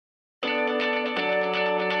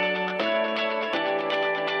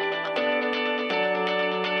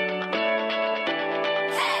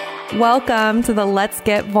Welcome to the Let's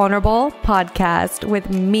Get Vulnerable podcast with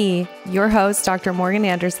me, your host, Dr. Morgan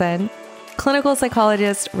Anderson, clinical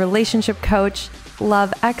psychologist, relationship coach,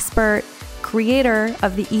 love expert, creator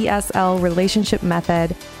of the ESL relationship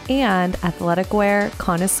method, and athletic wear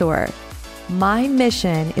connoisseur. My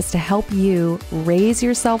mission is to help you raise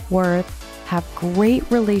your self-worth, have great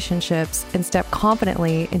relationships, and step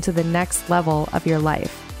confidently into the next level of your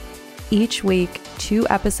life. Each week, 2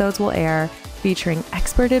 episodes will air featuring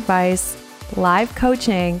expert advice, live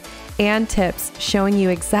coaching, and tips showing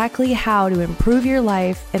you exactly how to improve your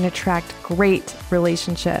life and attract great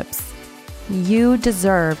relationships. You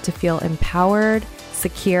deserve to feel empowered,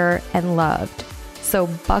 secure, and loved. So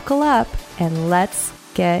buckle up and let's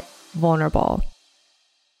get vulnerable.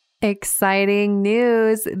 Exciting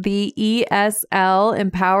news. The ESL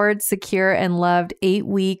Empowered, Secure, and Loved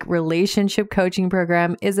 8-week relationship coaching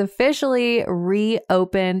program is officially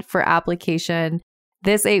reopened for application.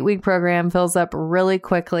 This 8-week program fills up really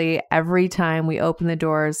quickly every time we open the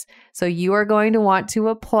doors. So you are going to want to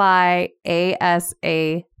apply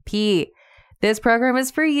ASAP. This program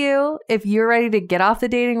is for you if you're ready to get off the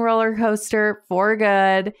dating roller coaster for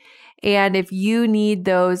good. And if you need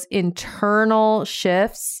those internal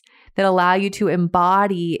shifts that allow you to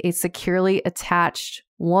embody a securely attached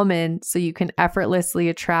woman so you can effortlessly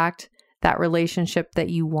attract that relationship that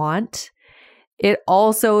you want. It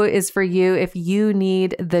also is for you if you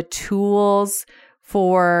need the tools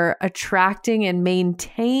for attracting and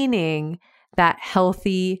maintaining that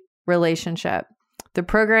healthy relationship. The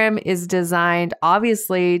program is designed,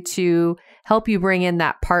 obviously, to help you bring in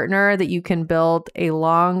that partner that you can build a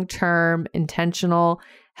long-term, intentional,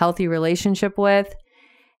 healthy relationship with.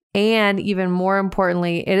 And even more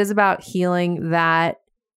importantly, it is about healing that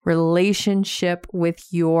relationship with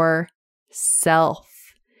yourself.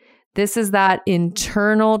 This is that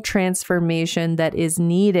internal transformation that is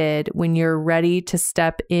needed when you're ready to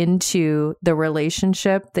step into the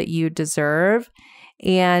relationship that you deserve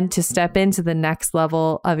and to step into the next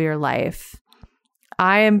level of your life.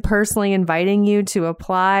 I am personally inviting you to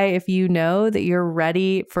apply if you know that you're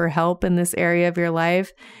ready for help in this area of your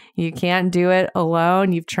life. You can't do it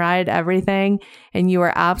alone. You've tried everything and you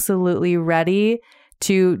are absolutely ready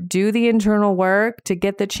to do the internal work to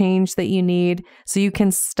get the change that you need so you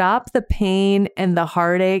can stop the pain and the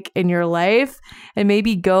heartache in your life and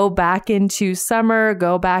maybe go back into summer,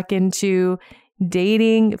 go back into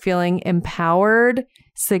dating, feeling empowered,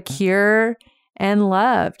 secure, and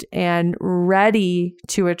loved and ready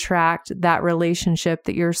to attract that relationship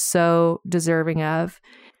that you're so deserving of.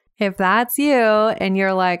 If that's you and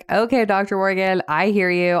you're like, okay, Dr. Morgan, I hear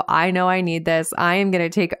you. I know I need this. I am going to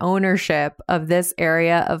take ownership of this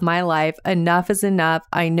area of my life. Enough is enough.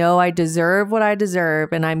 I know I deserve what I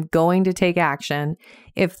deserve and I'm going to take action.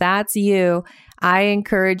 If that's you, I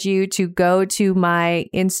encourage you to go to my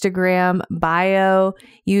Instagram bio,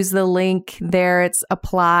 use the link there. It's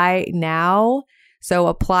apply now. So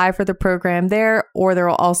apply for the program there, or there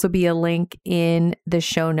will also be a link in the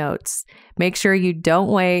show notes. Make sure you don't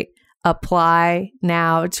wait. Apply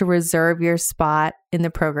now to reserve your spot in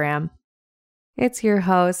the program. It's your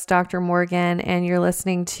host, Dr. Morgan, and you're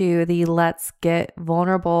listening to the Let's Get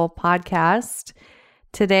Vulnerable podcast.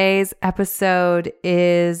 Today's episode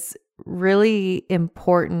is really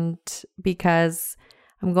important because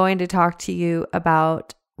I'm going to talk to you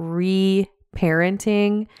about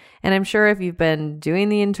reparenting. And I'm sure if you've been doing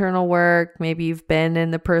the internal work, maybe you've been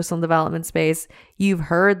in the personal development space, you've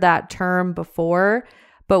heard that term before,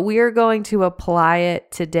 but we are going to apply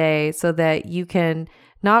it today so that you can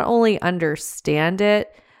not only understand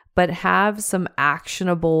it, but have some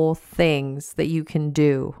actionable things that you can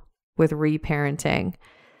do with reparenting.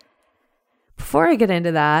 Before I get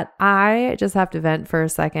into that, I just have to vent for a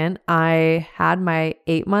second. I had my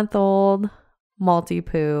 8-month-old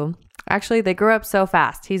Maltipoo. Actually, they grew up so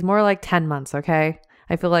fast. He's more like 10 months, okay?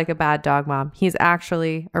 I feel like a bad dog mom. He's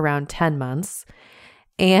actually around 10 months.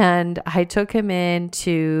 And I took him in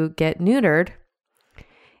to get neutered.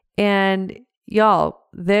 And y'all,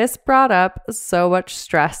 this brought up so much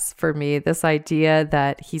stress for me. This idea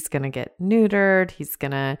that he's going to get neutered. He's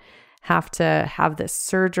going to have this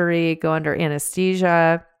surgery, go under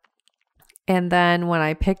anesthesia. And then when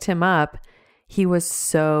I picked him up, he was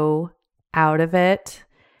so out of it.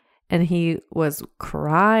 And he was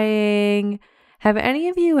crying. Have any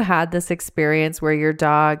of you had this experience where your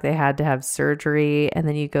dog, they had to have surgery and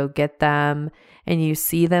then you go get them and you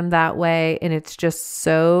see them that way and it's just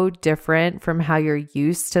so different from how you're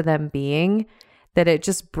used to them being that it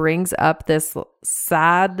just brings up this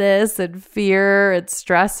sadness and fear and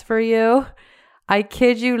stress for you? I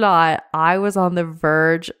kid you not, I was on the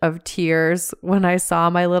verge of tears when I saw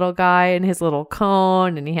my little guy in his little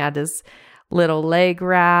cone and he had his little leg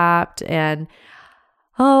wrapped, and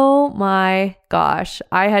oh my gosh,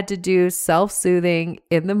 I had to do self-soothing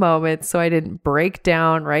in the moment so I didn't break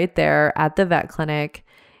down right there at the vet clinic.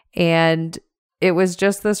 And it was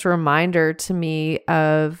just this reminder to me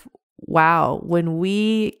of, wow, when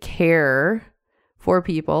we care for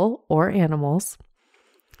people or animals,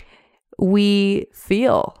 we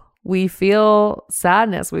feel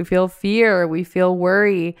sadness, we feel fear, we feel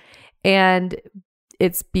worry. And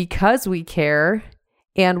it's because we care.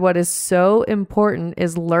 And what is so important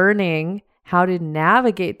is learning how to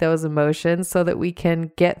navigate those emotions so that we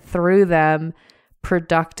can get through them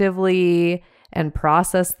productively and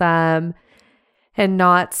process them and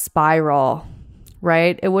not spiral,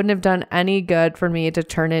 right? It wouldn't have done any good for me to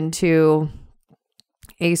turn into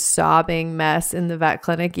a sobbing mess in the vet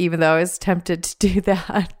clinic, even though I was tempted to do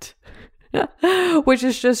that, which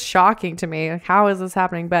is just shocking to me. Like, how is this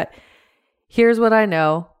happening? But here's what I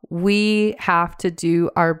know. We have to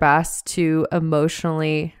do our best to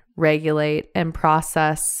emotionally regulate and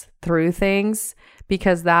process through things,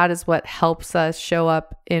 because that is what helps us show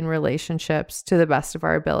up in relationships to the best of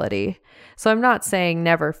our ability. So I'm not saying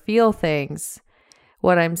never feel things.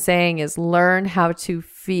 What I'm saying is learn how to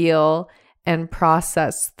feel and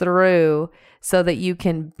process through so that you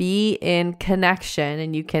can be in connection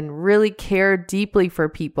and you can really care deeply for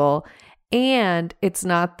people. And it's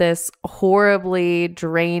not this horribly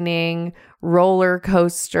draining roller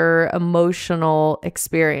coaster emotional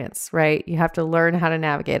experience, right? You have to learn how to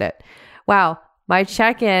navigate it. Wow. My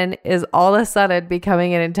check-in is all of a sudden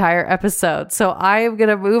becoming an entire episode. So I am going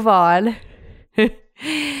to move on.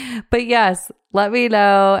 But yes, let me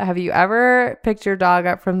know. Have you ever picked your dog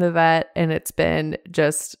up from the vet and it's been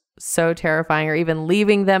just so terrifying, or even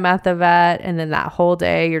leaving them at the vet and then that whole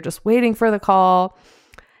day you're just waiting for the call?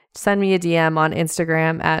 Send me a DM on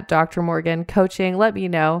Instagram at Dr. Morgan Coaching. Let me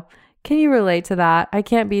know. Can you relate to that? I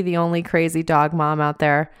can't be the only crazy dog mom out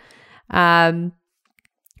there. All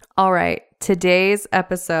right. Today's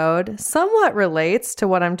episode somewhat relates to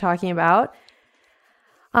what I'm talking about.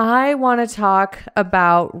 I want to talk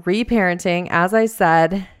about reparenting, as I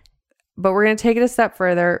said, but we're going to take it a step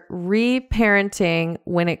further. Reparenting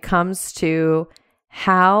when it comes to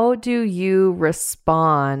how do you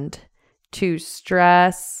respond to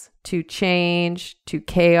stress, to change, to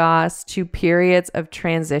chaos, to periods of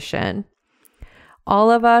transition. All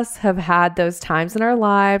of us have had those times in our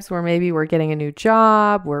lives where maybe we're getting a new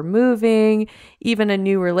job, we're moving, even a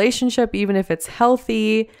new relationship, even if it's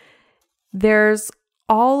healthy. There's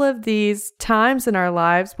all of these times in our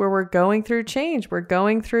lives where we're going through change, we're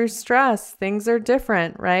going through stress, things are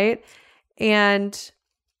different, right? And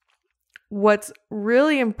what's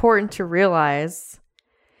really important to realize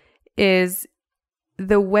is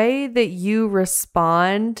the way that you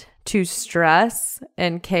respond to stress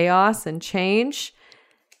and chaos and change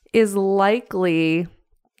is likely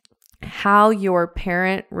how your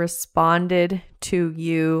parent responded to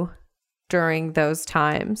you during those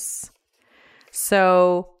times.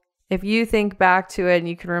 So if you think back to it and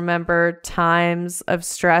you can remember times of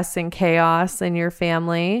stress and chaos in your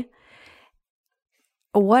family,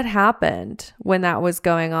 what happened when that was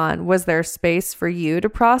going on? Was there space for you to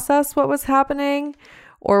process what was happening?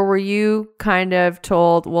 Or were you kind of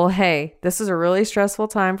told, well, hey, this is a really stressful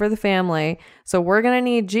time for the family, so we're going to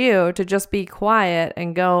need you to just be quiet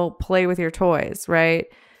and go play with your toys, right?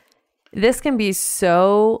 This can be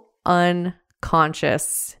so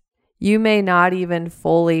unconscious. You may not even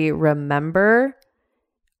fully remember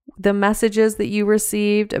the messages that you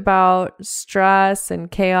received about stress and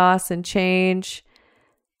chaos and change.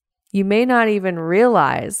 You may not even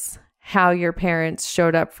realize how your parents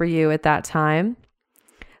showed up for you at that time.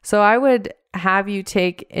 So I would have you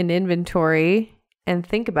take an inventory and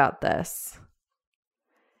think about this.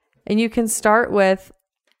 And you can start with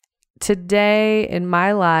today in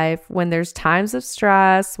my life, when there's times of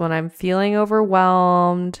stress, when I'm feeling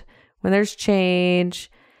overwhelmed, when there's change,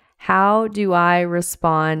 how do I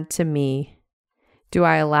respond to me? Do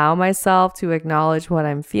I allow myself to acknowledge what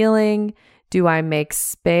I'm feeling? Do I make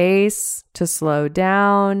space to slow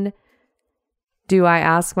down? Do I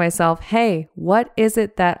ask myself, hey, what is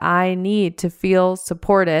it that I need to feel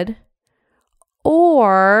supported?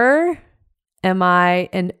 Or am I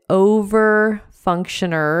an over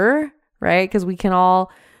functioner, right? Because we can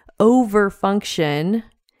all over function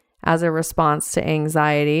as a response to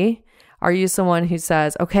anxiety. Are you someone who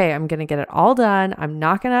says, okay, I'm going to get it all done. I'm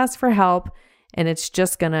not going to ask for help. And it's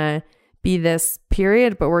just going to be this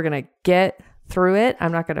period, but we're going to get through it.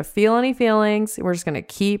 I'm not going to feel any feelings. We're just going to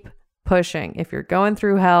keep pushing. If you're going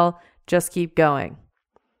through hell, just keep going.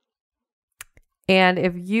 And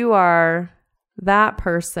if you are that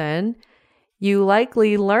person, you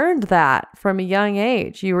likely learned that from a young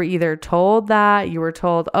age. You were either told that, you were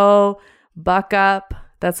told, oh, buck up.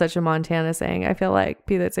 That's such a Montana saying. I feel like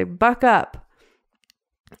people that say, buck up.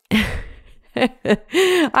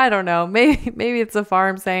 I don't know. Maybe it's a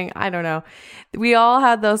farm saying. I don't know. We all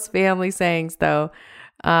had those family sayings though.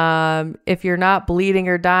 If you're not bleeding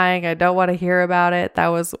or dying, I don't want to hear about it. That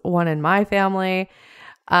was one in my family.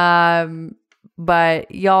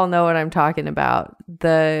 But y'all know what I'm talking about.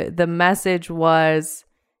 The message was,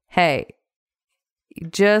 hey,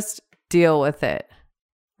 just deal with it,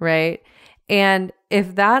 right? And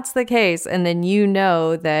if that's the case, and then you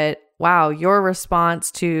know that, wow, your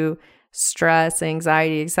response to stress,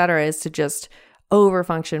 anxiety, etc., is to just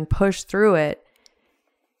overfunction, push through it.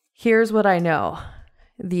 Here's what I know.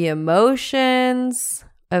 The emotions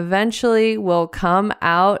eventually will come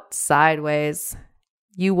out sideways.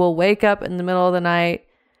 You will wake up in the middle of the night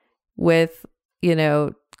with,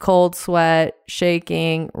 cold sweat,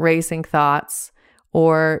 shaking, racing thoughts.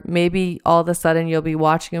 Or maybe all of a sudden you'll be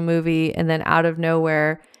watching a movie and then out of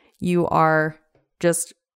nowhere you are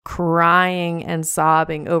just crying and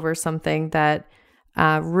sobbing over something that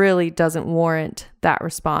really doesn't warrant that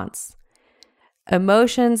response.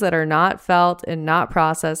 Emotions that are not felt and not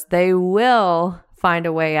processed, they will find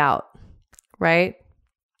a way out, right?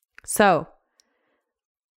 So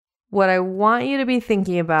what I want you to be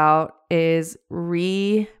thinking about is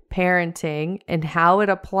reparenting and how it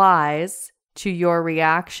applies to your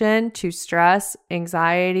reaction to stress,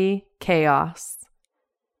 anxiety, chaos.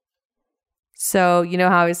 So you know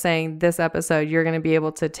how I was saying this episode, you're going to be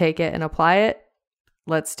able to take it and apply it?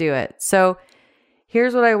 Let's do it. So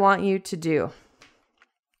here's what I want you to do.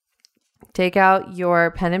 Take out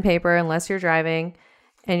your pen and paper unless you're driving,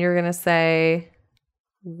 and you're going to say,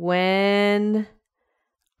 when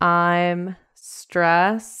I'm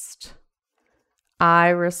stressed, I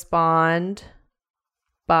respond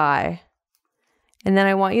by. And then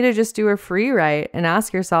I want you to just do a free write and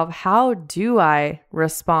ask yourself, how do I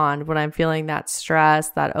respond when I'm feeling that stress,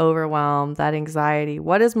 that overwhelm, that anxiety?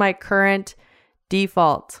 What is my current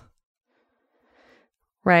default?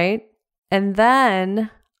 Right? And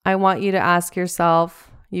then I want you to ask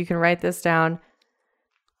yourself, you can write this down,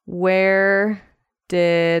 where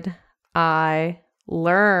did I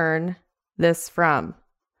learn this from?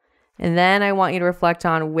 And then I want you to reflect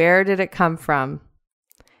on, where did it come from?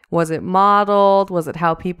 Was it modeled? Was it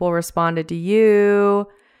how people responded to you?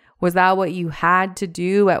 Was that what you had to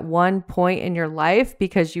do at one point in your life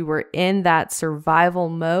because you were in that survival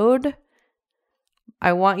mode?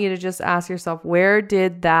 I want you to just ask yourself, where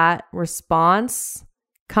did that response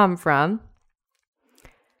come from?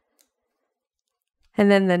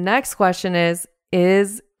 And then the next question is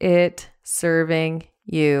it serving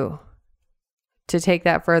you? To take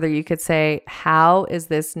that further, you could say, how is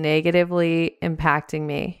this negatively impacting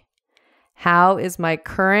me? How is my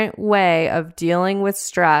current way of dealing with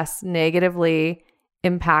stress negatively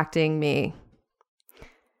impacting me?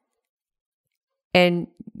 And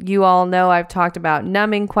you all know I've talked about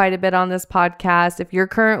numbing quite a bit on this podcast. If your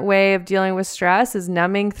current way of dealing with stress is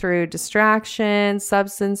numbing through distraction,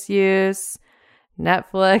 substance use,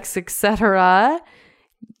 Netflix, etc.,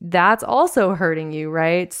 that's also hurting you,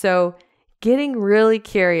 right? So getting really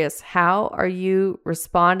curious, how are you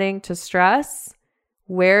responding to stress?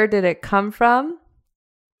 Where did it come from?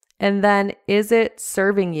 And then, is it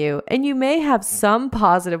serving you? And you may have some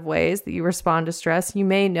positive ways that you respond to stress. You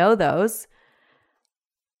may know those.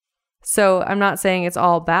 So I'm not saying it's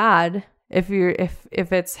all bad. If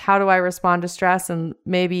it's how do I respond to stress and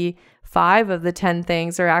maybe 5 of the 10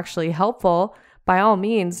 things are actually helpful, by all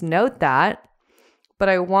means, note that. But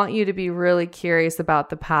I want you to be really curious about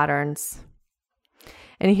the patterns.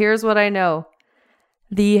 And here's what I know.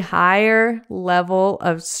 The higher level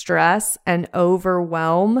of stress and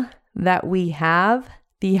overwhelm that we have,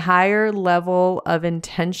 the higher level of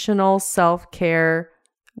intentional self-care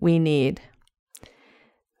we need.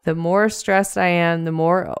 The more stressed I am, the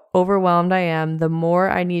more overwhelmed I am, the more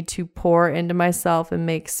I need to pour into myself and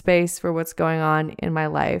make space for what's going on in my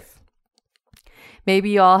life. Maybe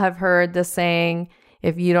you all have heard the saying,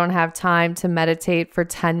 if you don't have time to meditate for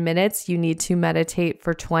 10 minutes, you need to meditate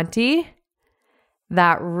for 20.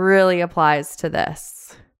 That really applies to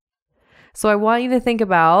this. So I want you to think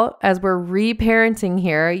about, as we're reparenting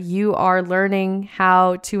here, you are learning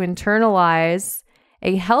how to internalize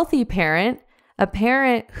a healthy parent, a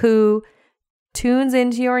parent who tunes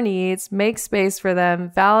into your needs, makes space for them,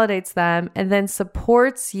 validates them, and then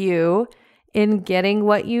supports you in getting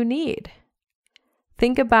what you need.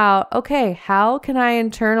 think about, okay, how can I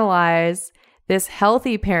internalize this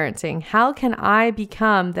healthy parenting? How can I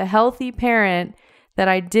become the healthy parent that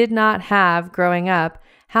I did not have growing up?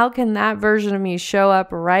 How can that version of me show up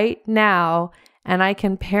right now and I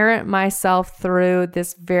can parent myself through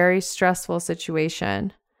this very stressful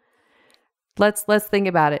situation? Let's think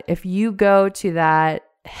about it. If you go to that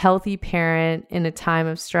healthy parent in a time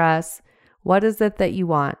of stress, what is it that you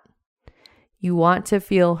want? You want to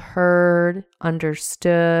feel heard,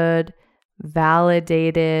 understood,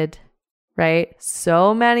 validated, right?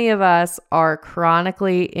 So many of us are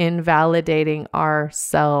chronically invalidating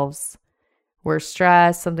ourselves. We're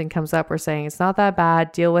stressed, something comes up, we're saying, it's not that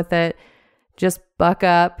bad, deal with it, just buck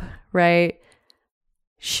up, right?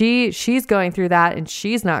 She's going through that and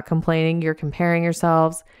she's not complaining. You're comparing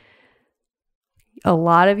yourselves. A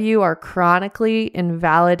lot of you are chronically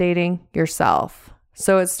invalidating yourself.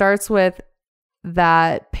 So it starts with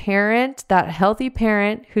that parent, that healthy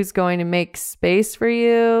parent who's going to make space for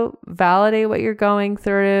you, validate what you're going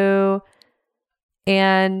through,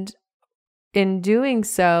 and in doing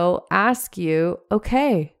so, ask you,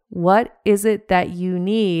 okay, what is it that you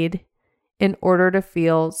need in order to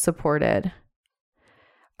feel supported?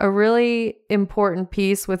 A really important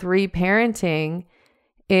piece with reparenting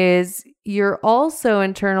is you're also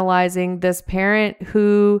internalizing this parent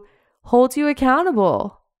who holds you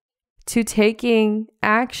accountable to taking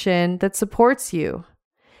action that supports you.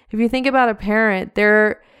 If you think about a parent,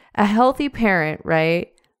 they're a healthy parent,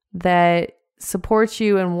 right? That supports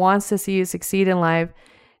you and wants to see you succeed in life.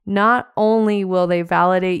 Not only will they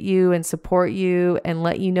validate you and support you and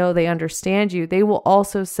let you know they understand you, they will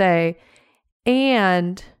also say,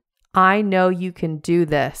 and I know you can do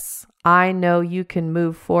this. I know you can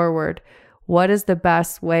move forward. What is the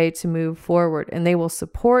best way to move forward? And they will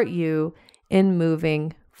support you in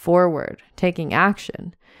moving forward, taking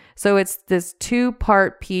action. So it's this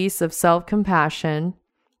two-part piece of self-compassion,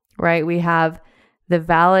 right? We have the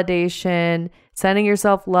validation, sending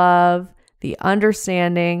yourself love, the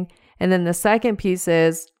understanding. And then the second piece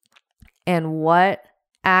is, and what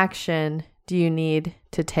action do you need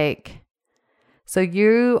to take? So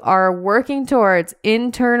you are working towards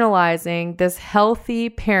internalizing this healthy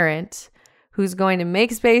parent who's going to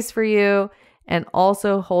make space for you and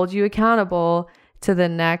also hold you accountable to the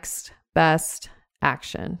next best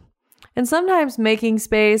action. And sometimes making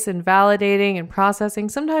space and validating and processing,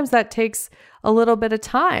 sometimes that takes a little bit of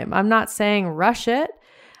time. I'm not saying rush it.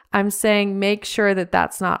 I'm saying make sure that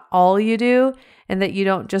that's not all you do and that you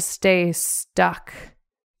don't just stay stuck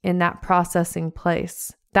in that processing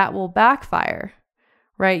place. That will backfire,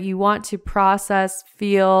 right? You want to process,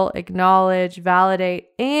 feel, acknowledge, validate,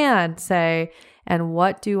 and say, and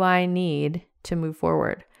what do I need to move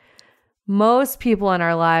forward? Most people in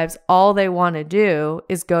our lives, all they want to do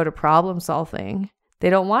is go to problem solving. They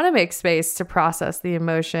don't want to make space to process the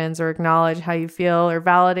emotions or acknowledge how you feel or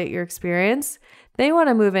validate your experience. They want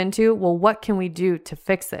to move into, well, what can we do to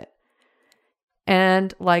fix it?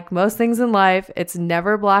 And like most things in life, it's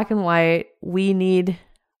never black and white. We need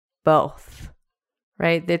both,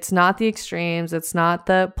 right? It's not the extremes. It's not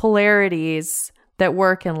the polarities that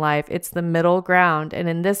work in life. It's the middle ground. And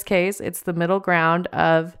in this case, it's the middle ground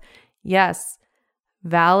of, yes,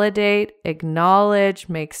 validate, acknowledge,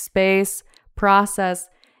 make space, process,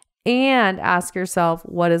 and ask yourself,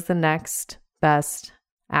 what is the next best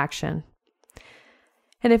action?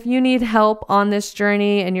 And if you need help on this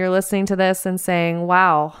journey and you're listening to this and saying,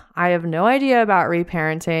 wow, I have no idea about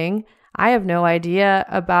reparenting. I have no idea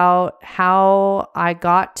about how I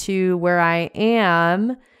got to where I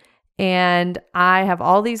am. And I have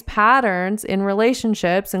all these patterns in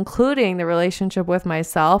relationships, including the relationship with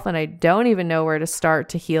myself, and I don't even know where to start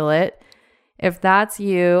to heal it. If that's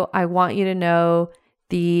you, I want you to know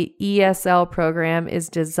the ESL program is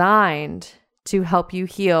designed to help you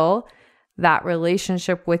heal that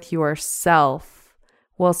relationship with yourself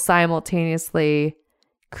while simultaneously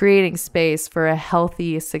creating space for a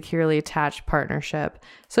healthy, securely attached partnership.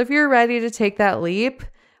 So if you're ready to take that leap,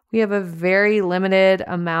 we have a very limited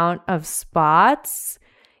amount of spots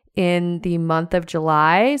in the month of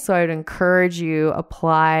July. So I would encourage you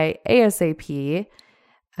apply ASAP.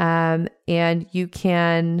 And you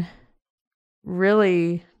can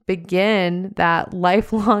really begin that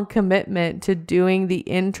lifelong commitment to doing the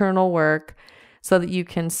internal work so that you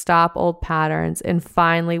can stop old patterns and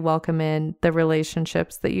finally welcome in the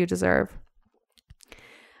relationships that you deserve.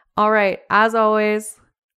 All right. As always,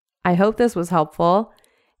 I hope this was helpful.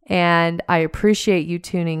 And I appreciate you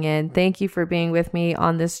tuning in. Thank you for being with me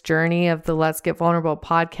on this journey of the Let's Get Vulnerable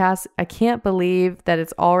podcast. I can't believe that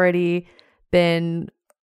it's already been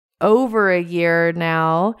over a year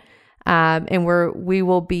now. And we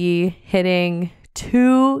will be hitting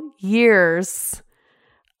 2 years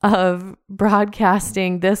of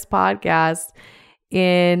broadcasting this podcast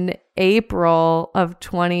in April of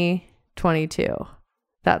 2022.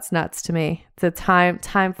 That's nuts to me. The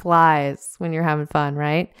time flies when you're having fun,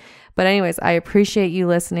 right? But anyways, I appreciate you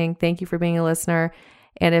listening. Thank you for being a listener.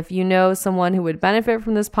 And if you know someone who would benefit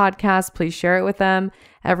from this podcast, please share it with them.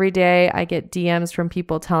 Every day I get DMs from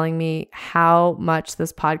people telling me how much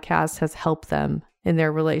this podcast has helped them in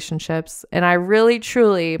their relationships. And I really,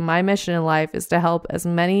 truly, my mission in life is to help as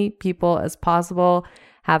many people as possible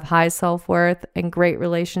have high self-worth and great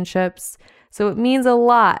relationships. So it means a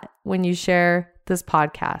lot when you share this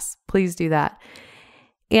podcast. Please do that.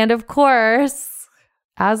 And of course,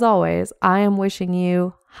 as always, I am wishing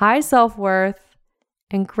you high self-worth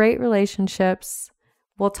and great relationships.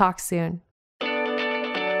 We'll talk soon.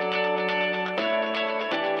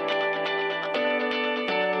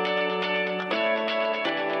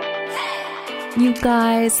 You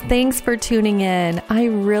guys, thanks for tuning in. I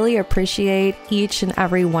really appreciate each and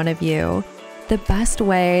every one of you. The best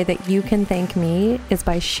way that you can thank me is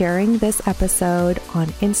by sharing this episode on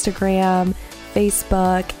Instagram,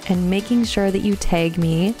 Facebook, and making sure that you tag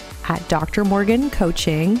me at Dr. Morgan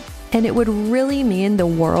Coaching. And it would really mean the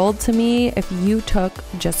world to me if you took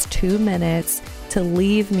just 2 minutes to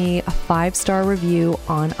leave me a 5-star review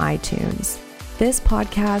on iTunes. This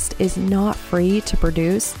podcast is not free to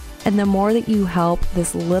produce. And the more that you help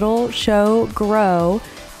this little show grow,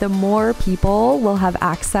 the more people will have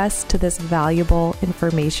access to this valuable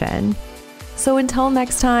information. So until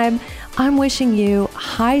next time, I'm wishing you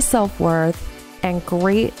high self-worth and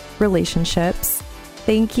great relationships.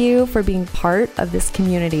 Thank you for being part of this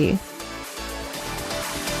community.